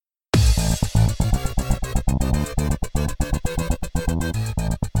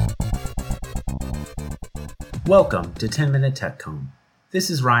Welcome to 10 Minute TechCom. This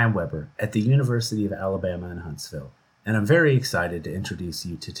is Ryan Weber at the University of Alabama in Huntsville, and I'm very excited to introduce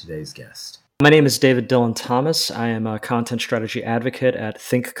you to today's guest. My name is David Dillon Thomas. I am a content strategy advocate at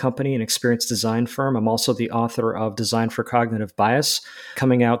Think Company, an experience design firm. I'm also the author of Design for Cognitive Bias,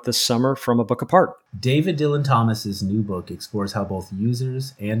 coming out this summer from a book apart. David Dillon Thomas's new book explores how both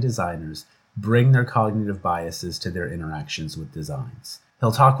users and designers bring their cognitive biases to their interactions with designs.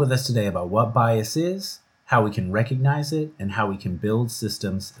 He'll talk with us today about what bias is, how we can recognize it, and how we can build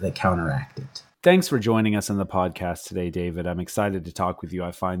systems that counteract it. Thanks for joining us on the podcast today, David. I'm excited to talk with you.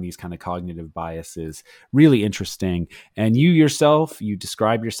 I find these kind of cognitive biases really interesting. And you yourself, you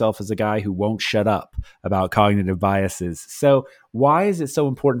describe yourself as a guy who won't shut up about cognitive biases. So why is it so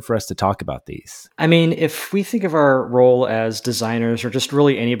important for us to talk about these? I mean, if we think of our role as designers or just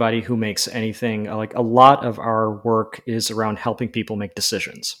really anybody who makes anything, like a lot of our work is around helping people make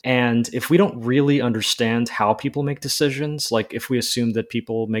decisions. And if we don't really understand how people make decisions, like if we assume that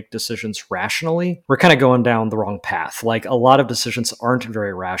people make decisions rationally, we're kind of going down the wrong path. Like a lot of decisions aren't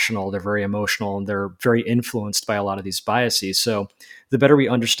very rational, they're very emotional, and they're very influenced by a lot of these biases. So the better we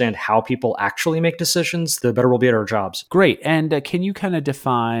understand how people actually make decisions, the better we'll be at our jobs. Great. And can you kind of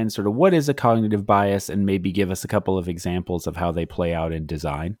define sort of what is a cognitive bias and maybe give us a couple of examples of how they play out in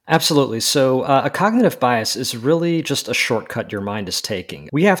design? Absolutely. So a cognitive bias is really just a shortcut your mind is taking.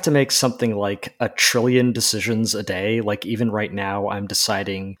 We have to make something like 1 trillion decisions a day. Like even right now, I'm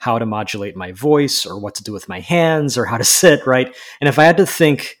deciding how to modulate my voice or what to do with my hands or how to sit, right? And if I had to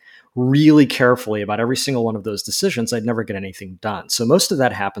think really carefully about every single one of those decisions, I'd never get anything done. So most of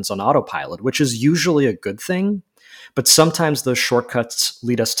that happens on autopilot, which is usually a good thing. But sometimes those shortcuts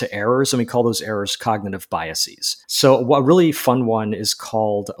lead us to errors, and we call those errors cognitive biases. So a really fun one is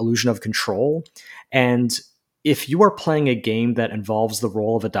called illusion of control. And if you are playing a game that involves the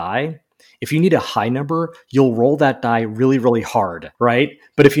roll of a die, if you need a high number, you'll roll that die really, really hard, right?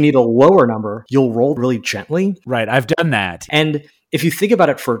 But if you need a lower number, you'll roll really gently. Right, I've done that. And if you think about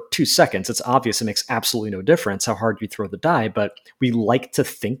it for 2 seconds, it's obvious it makes absolutely no difference how hard you throw the die, but we like to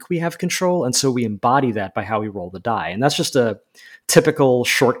think we have control, and so we embody that by how we roll the die. And that's just a typical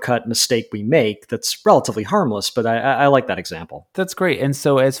shortcut mistake we make that's relatively harmless, but I like that example. That's great. And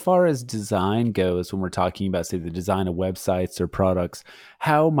so as far as design goes, when we're talking about, say, the design of websites or products,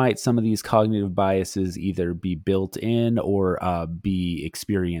 how might some of these cognitive biases either be built in or be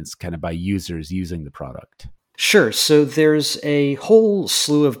experienced kind of by users using the product? Sure. So there's a whole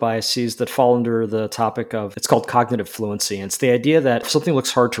slew of biases that fall under the topic of, it's called cognitive fluency. And it's the idea that if something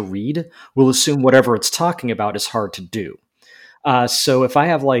looks hard to read, we'll assume whatever it's talking about is hard to do. So if I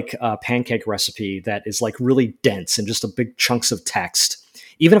have like a pancake recipe that is like really dense and just a big chunks of text,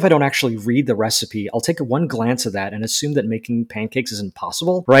 even if I don't actually read the recipe, I'll take one glance at that and assume that making pancakes is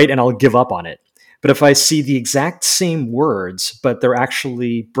impossible, right? And I'll give up on it. But if I see the exact same words, but they're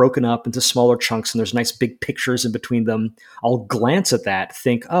actually broken up into smaller chunks and there's nice big pictures in between them, I'll glance at that,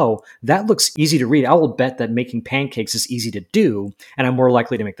 think, oh, that looks easy to read. I will bet that making pancakes is easy to do, and I'm more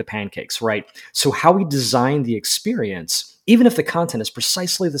likely to make the pancakes, right? So how we design the experience, even if the content is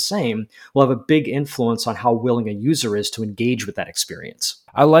precisely the same, will have a big influence on how willing a user is to engage with that experience.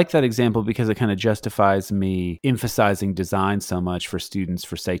 I like that example because it kind of justifies me emphasizing design so much for students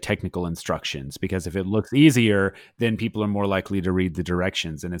for, say, technical instructions, because if it looks easier, then people are more likely to read the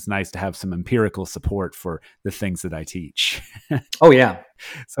directions. And it's nice to have some empirical support for the things that I teach. Oh, yeah.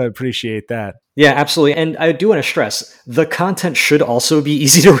 So I appreciate that. Yeah, absolutely. And I do want to stress, the content should also be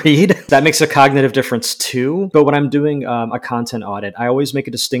easy to read. That makes a cognitive difference too. But when I'm doing a content audit, I always make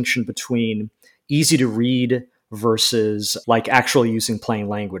a distinction between easy to read versus like actually using plain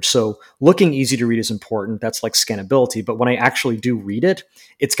language. So looking easy to read is important. That's like scannability. But when I actually do read it,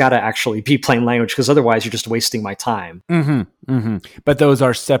 it's got to actually be plain language, because otherwise you're just wasting my time. But those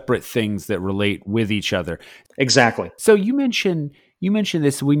are separate things that relate with each other. Exactly. So you mentioned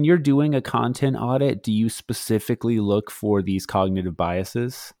this when you're doing a content audit, do you specifically look for these cognitive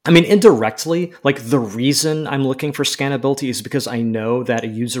biases? I mean, indirectly, like the reason I'm looking for scannability is because I know that a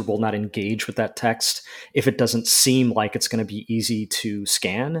user will not engage with that text if it doesn't seem like it's going to be easy to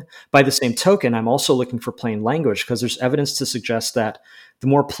scan. By the same token, I'm also looking for plain language because there's evidence to suggest that the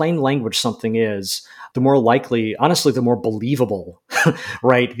more plain language something is, the more likely, honestly, the more believable,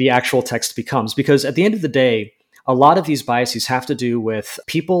 right, the actual text becomes. Because at the end of the day, a lot of these biases have to do with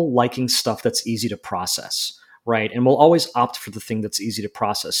people liking stuff that's easy to process, right? And we'll always opt for the thing that's easy to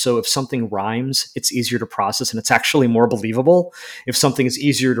process. So if something rhymes, it's easier to process and it's actually more believable. If something is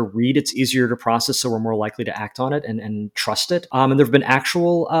easier to read, it's easier to process, so we're more likely to act on it and trust it. And there have been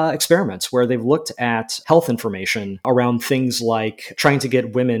actual experiments where they've looked at health information around things like trying to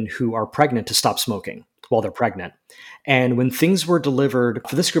get women who are pregnant to stop smoking, while they're pregnant. And when things were delivered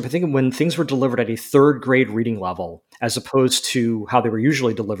for this group, I think when things were delivered at a third grade reading level, as opposed to how they were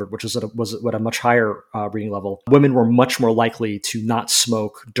usually delivered, which was at a much higher reading level, women were much more likely to not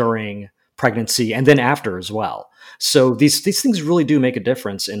smoke during pregnancy and then after as well. So these things really do make a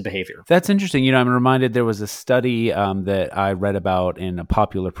difference in behavior. That's interesting. You know, I'm reminded there was a study that I read about in a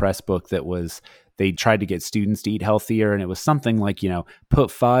popular press book that was, they tried to get students to eat healthier. And it was something like, you know, put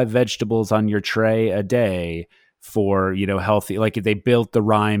 5 vegetables on your tray a day for, you know, healthy, like they built the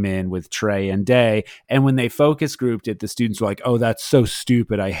rhyme in with tray and day. And when they focus grouped it, the students were like, oh, that's so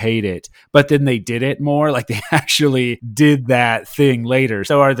stupid, I hate it. But then they did it more, like they actually did that thing later.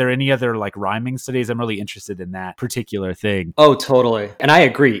 So are there any other like rhyming studies? I'm really interested in that particular thing. Oh, totally. And I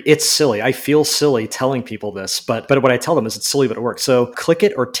agree. It's silly. I feel silly telling people this, but what I tell them is it's silly, but it works. So Click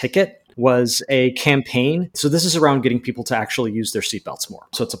It or Ticket was a campaign. So this is around getting people to actually use their seatbelts more.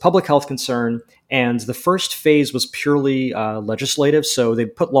 So it's a public health concern. And the first phase was purely legislative. So they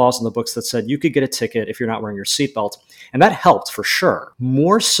put laws in the books that said you could get a ticket if you're not wearing your seatbelt. And that helped for sure.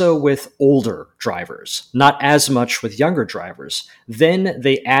 More so with older drivers, not as much with younger drivers. Then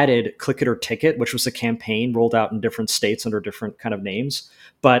they added Click It or Ticket, which was a campaign rolled out in different states under different kind of names.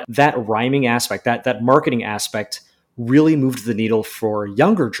 But that rhyming aspect, that marketing aspect, really moved the needle for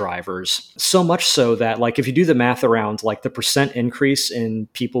younger drivers, so much so that, like, if you do the math around like the percent increase in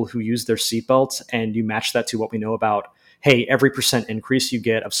people who use their seatbelts and you match that to what we know about, hey, every percent increase you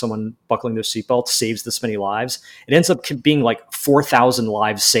get of someone buckling their seatbelt saves this many lives, it ends up being like 4,000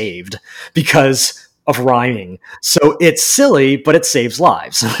 lives saved because of rhyming. So it's silly, but it saves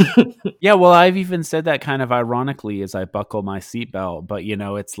lives. Yeah, well, I've even said that kind of ironically as I buckle my seatbelt, but you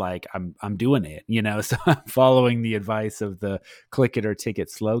know, it's like I'm doing it, you know, so I'm following the advice of the Click It or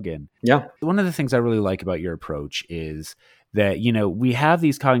Ticket slogan. Yeah. One of the things I really like about your approach is that, you know, we have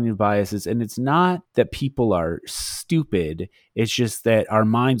these cognitive biases, and it's not that people are stupid. It's just that our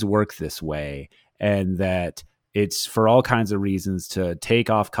minds work this way, and that it's for all kinds of reasons to take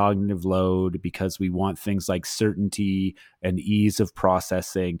off cognitive load because we want things like certainty and ease of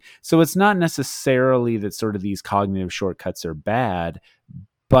processing. So it's not necessarily that sort of these cognitive shortcuts are bad,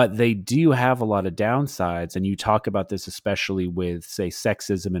 but they do have a lot of downsides. And you talk about this, especially with, say,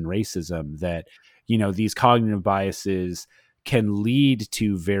 sexism and racism, that, you know, these cognitive biases can lead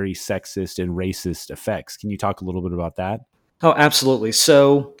to very sexist and racist effects. Can you talk a little bit about that? Oh, absolutely.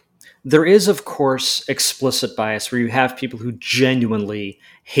 So there is, of course, explicit bias where you have people who genuinely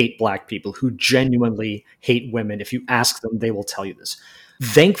hate Black people, who genuinely hate women. If you ask them, they will tell you this.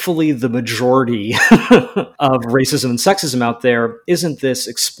 Thankfully, the majority of racism and sexism out there isn't this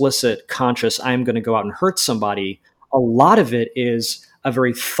explicit, conscious, I'm going to go out and hurt somebody. A lot of it is a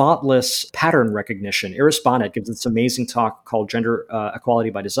very thoughtless pattern recognition. Iris Bohnet gives this amazing talk called Gender Equality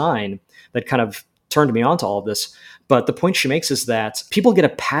by Design that kind of turned me on to all of this. But the point she makes is that people get a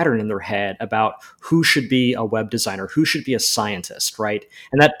pattern in their head about who should be a web designer, who should be a scientist, right?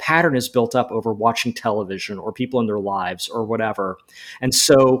 And that pattern is built up over watching television or people in their lives or whatever. And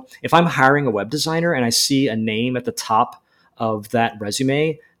so if I'm hiring a web designer and I see a name at the top of that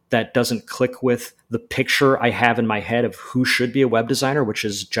resume that doesn't click with the picture I have in my head of who should be a web designer, which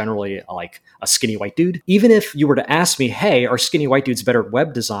is generally like a skinny white dude. Even if you were to ask me, hey, are skinny white dudes better at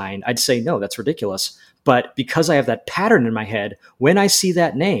web design? I'd say, no, that's ridiculous. But because I have that pattern in my head, when I see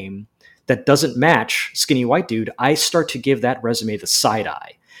that name that doesn't match skinny white dude, I start to give that resume the side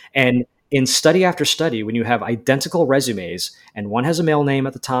eye. And in study after study, when you have identical resumes and one has a male name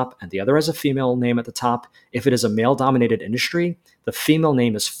at the top and the other has a female name at the top, if it is a male-dominated industry, the female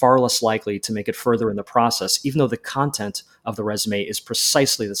name is far less likely to make it further in the process, even though the content of the resume is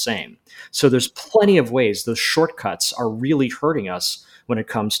precisely the same. So there's plenty of ways those shortcuts are really hurting us when it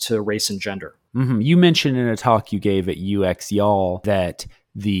comes to race and gender. Mm-hmm. You mentioned in a talk you gave at UX Y'all that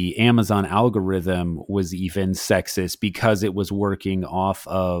the Amazon algorithm was even sexist because it was working off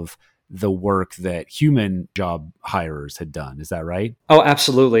of the work that human job hirers had done. Is that right? Oh,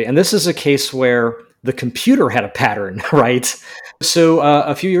 absolutely. And this is a case where the computer had a pattern, right? So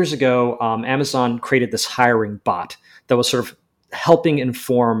a few years ago, Amazon created this hiring bot that was sort of helping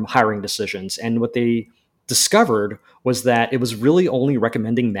inform hiring decisions. And what they discovered was that it was really only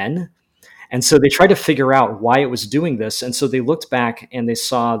recommending men. And so they tried to figure out why it was doing this. And so they looked back and they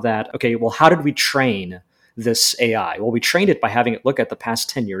saw that, okay, well, how did we train this AI? Well, we trained it by having it look at the past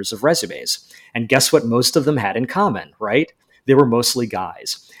 10 years of resumes. And guess what most of them had in common, right? They were mostly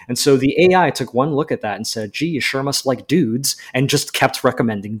guys. And so the AI took one look at that and said, gee, you sure must like dudes, and just kept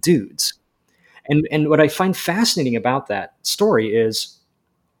recommending dudes. And what I find fascinating about that story is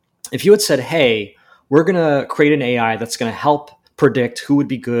if you had said, hey, we're going to create an AI that's going to help predict who would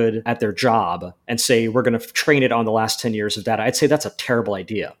be good at their job and say, we're going to train it on the last 10 years of data, I'd say that's a terrible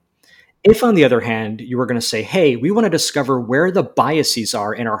idea. If, on the other hand, you were going to say, hey, we want to discover where the biases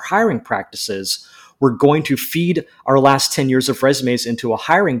are in our hiring practices, we're going to feed our last 10 years of resumes into a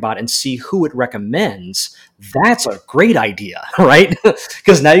hiring bot and see who it recommends. That's a great idea, right?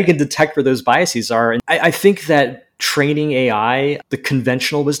 Because now you can detect where those biases are. And I think that training AI, the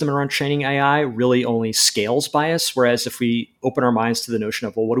conventional wisdom around training AI really only scales bias. Whereas if we open our minds to the notion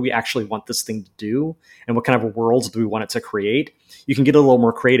of, well, what do we actually want this thing to do? And what kind of a world do we want it to create? You can get a little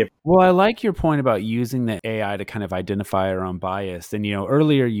more creative. Well, I like your point about using the AI to kind of identify our own bias. And,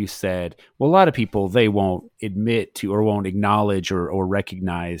 earlier you said, well, a lot of people, they won't admit to or won't acknowledge or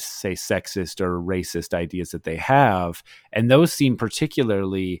recognize, say, sexist or racist ideas that they have. And those seem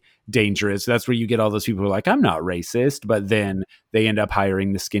particularly dangerous. That's where you get all those people who are like, I'm not racist, but then they end up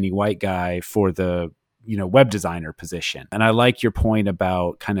hiring the skinny white guy for the web designer position. And I like your point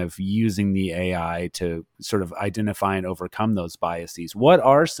about kind of using the AI to sort of identify and overcome those biases. What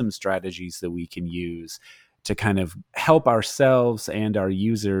are some strategies that we can use to kind of help ourselves and our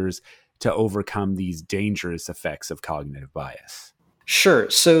users to overcome these dangerous effects of cognitive bias? Sure.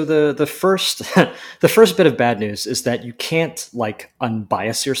 So the first the first bit of bad news is that you can't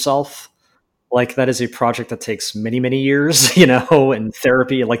unbias yourself. That is a project that takes many, many years, and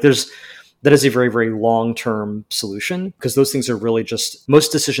therapy. That is a very, very long-term solution, because those things are really just,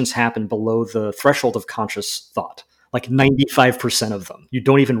 most decisions happen below the threshold of conscious thought. 95% of them, you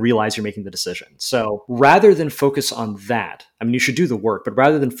don't even realize you're making the decision. So rather than focus on that, you should do the work, but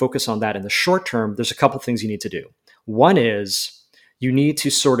rather than focus on that in the short term, there's a couple things you need to do. One is you need to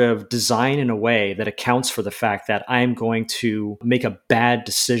sort of design in a way that accounts for the fact that I'm going to make a bad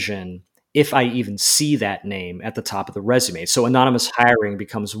decision if I even see that name at the top of the resume. So anonymous hiring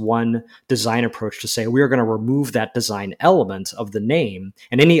becomes one design approach to say, we are going to remove that design element of the name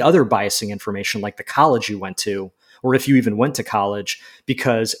and any other biasing information like the college you went to, or if you even went to college,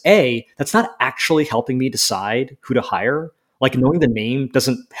 because A, that's not actually helping me decide who to hire. Knowing the name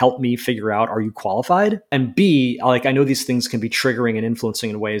doesn't help me figure out, are you qualified? And B, I know these things can be triggering and influencing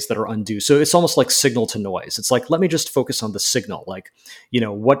in ways that are undue. So it's almost like signal to noise. It's let me just focus on the signal.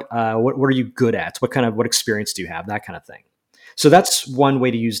 What are you good at? What experience do you have? That kind of thing. So that's one way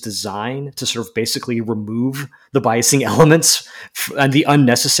to use design to sort of basically remove the biasing elements and the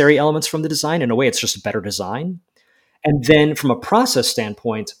unnecessary elements from the design. In a way, it's just better design. And then from a process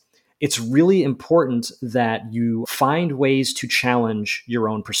standpoint, it's really important that you find ways to challenge your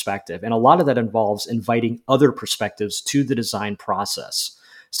own perspective. And a lot of that involves inviting other perspectives to the design process.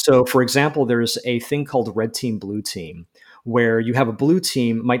 So, for example, there's a thing called red team, blue team, where you have a blue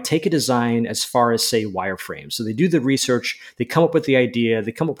team might take a design as far as, say, wireframes. So they do the research, they come up with the idea,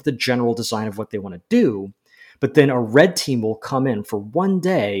 they come up with the general design of what they want to do. But then a red team will come in for one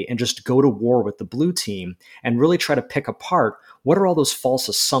day and just go to war with the blue team and really try to pick apart what are all those false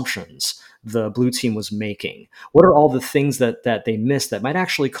assumptions the blue team was making? What are all the things that they missed that might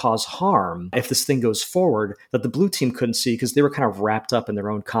actually cause harm if this thing goes forward that the blue team couldn't see because they were kind of wrapped up in their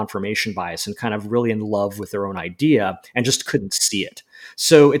own confirmation bias and kind of really in love with their own idea and just couldn't see it.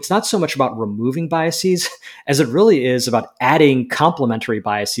 So it's not so much about removing biases as it really is about adding complementary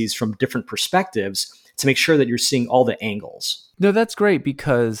biases from different perspectives to make sure that you're seeing all the angles. No, that's great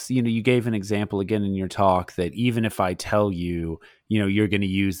because, you gave an example again in your talk that even if I tell you, you're going to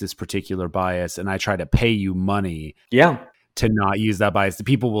use this particular bias and I try to pay you money to not use that bias, the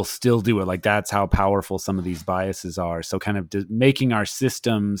people will still do it. That's how powerful some of these biases are. So kind of making our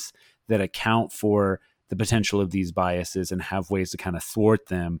systems that account for the potential of these biases and have ways to kind of thwart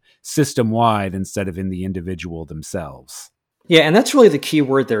them system-wide instead of in the individual themselves. Yeah, and that's really the key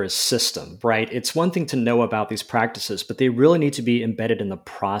word there is system, right? It's one thing to know about these practices, but they really need to be embedded in the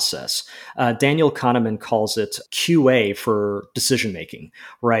process. Daniel Kahneman calls it QA for decision-making,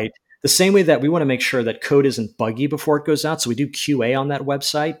 right? The same way that we want to make sure that code isn't buggy before it goes out. So we do QA on that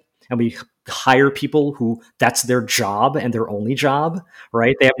website and we hire people who that's their job and their only job,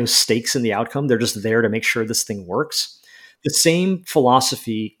 right? They have no stakes in the outcome. They're just there to make sure this thing works. The same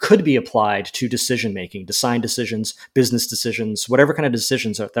philosophy could be applied to decision-making, design decisions, business decisions, whatever kind of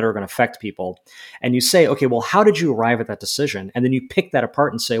decisions that are going to affect people. And you say, okay, well, how did you arrive at that decision? And then you pick that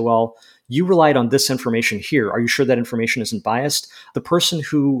apart and say, well, you relied on this information here. Are you sure that information isn't biased? The person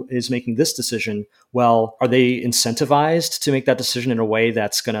who is making this decision, well, are they incentivized to make that decision in a way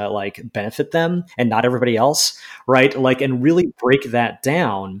that's going to benefit them and not everybody else, right? And really break that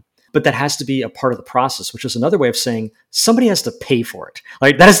down but that has to be a part of the process, which is another way of saying somebody has to pay for it.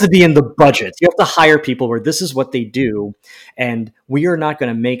 Like that has to be in the budget. You have to hire people where this is what they do. And we are not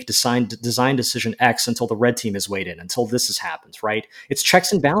going to make design decision X until the red team is weighed in, until this has happened, right? It's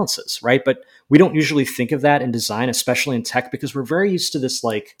checks and balances, right? But we don't usually think of that in design, especially in tech, because we're very used to this,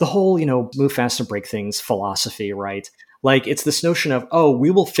 like the whole, move fast and break things philosophy, right? Like it's this notion of, oh,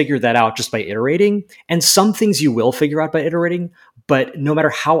 we will figure that out just by iterating. And some things you will figure out by iterating, but no matter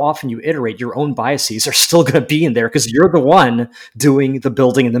how often you iterate, your own biases are still going to be in there because you're the one doing the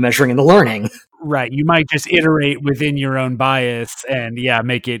building and the measuring and the learning. Right. You might just iterate within your own bias and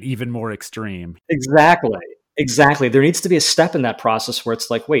make it even more extreme. Exactly. There needs to be a step in that process where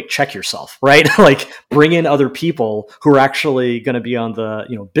it's like, wait, check yourself, right? Like bring in other people who are actually going to be on the,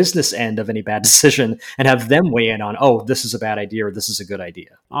 business end of any bad decision and have them weigh in on, oh, this is a bad idea or this is a good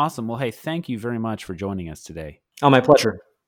idea. Awesome. Well, hey, thank you very much for joining us today. Oh, my pleasure.